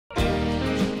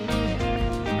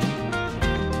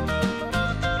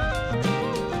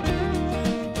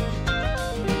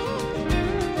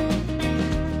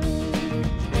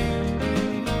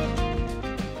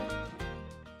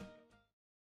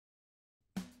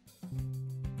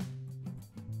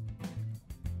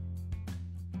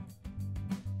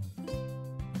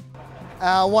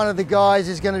one of the guys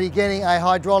is going to be getting a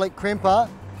hydraulic crimper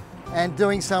and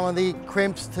doing some of the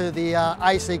crimps to the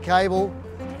AC cable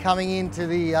coming into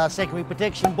the secondary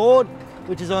protection board,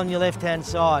 which is on your left-hand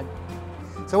side.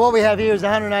 So what we have here is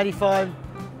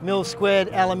 185mm squared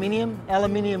aluminium.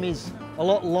 Aluminium is a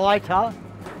lot lighter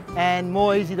and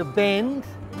more easy to bend,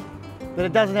 but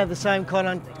it doesn't have the same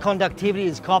conductivity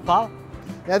as copper.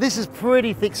 Now this is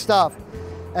pretty thick stuff,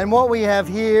 and what we have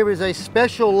here is a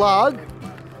special lug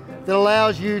that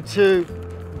allows you to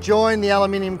join the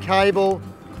aluminium cable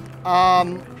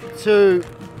to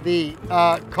the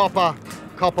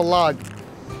copper lug.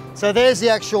 So there's the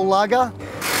actual lugger.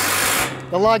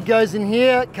 The lug goes in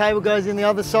here, cable goes in the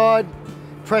other side,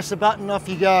 press the button, off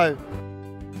you go.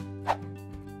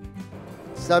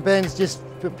 So Ben's just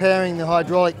preparing the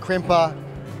hydraulic crimper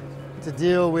to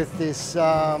deal with this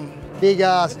big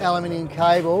ass aluminium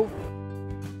cable.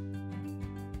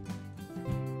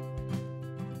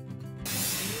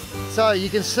 So you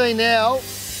can see now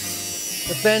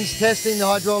that Ben's testing the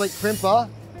hydraulic crimper.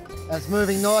 And it's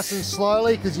moving nice and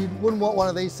slowly because you wouldn't want one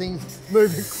of these things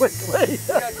moving quickly.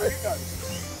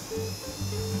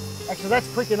 Actually, that's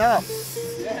quick enough.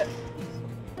 Yeah,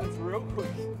 that's real quick.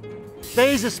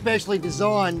 These are specially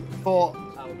designed for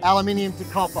aluminium to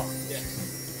copper. Yeah.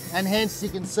 And hence you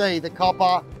can see the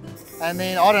copper, and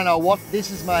then I don't know what this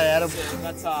is made out of.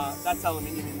 Yeah, that's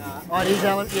aluminium in that. Oh, it is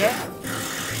aluminium, yeah?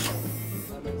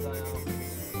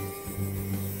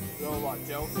 They're all like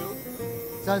gel filled.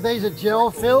 So these are gel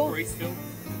filled? Grease filled.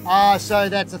 Ah, so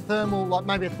that's a thermal, like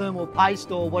maybe a thermal paste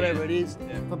or whatever it is,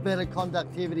 yeah, for better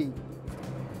conductivity.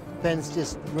 Ben's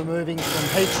just removing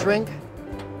some heat shrink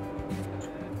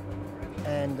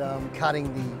and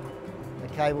cutting the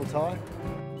cable tie.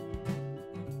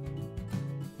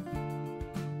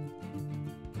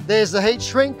 There's the heat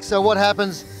shrink. So what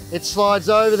happens, it slides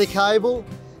over the cable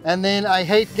and then a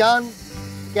heat gun,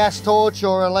 gas torch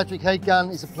or an electric heat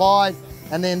gun is applied,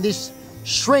 and then this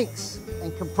shrinks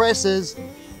and compresses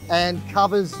and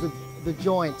covers the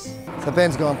joints. So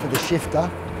Ben's gone for the shifter,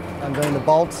 undoing the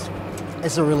bolts.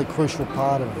 It's a really crucial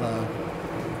part of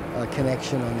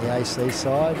connection on the AC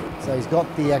side. So he's got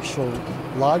the actual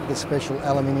lug, the special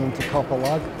aluminium to copper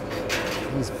lug.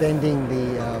 He's bending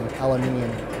the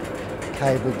aluminium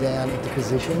cable down into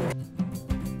position.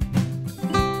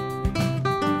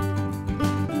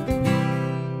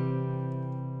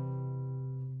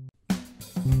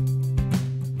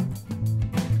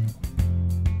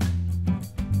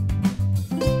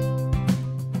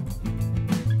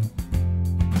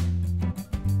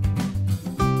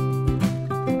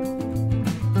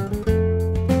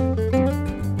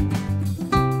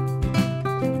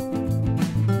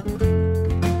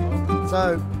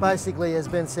 So basically, as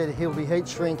Ben said, he'll be heat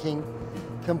shrinking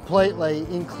completely,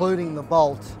 including the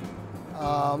bolt.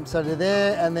 So to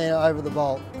there and then over the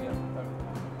bolt.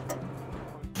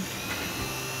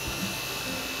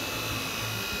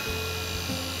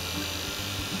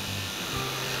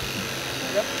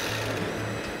 Yep.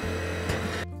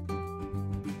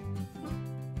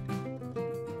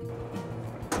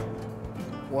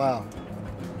 Wow.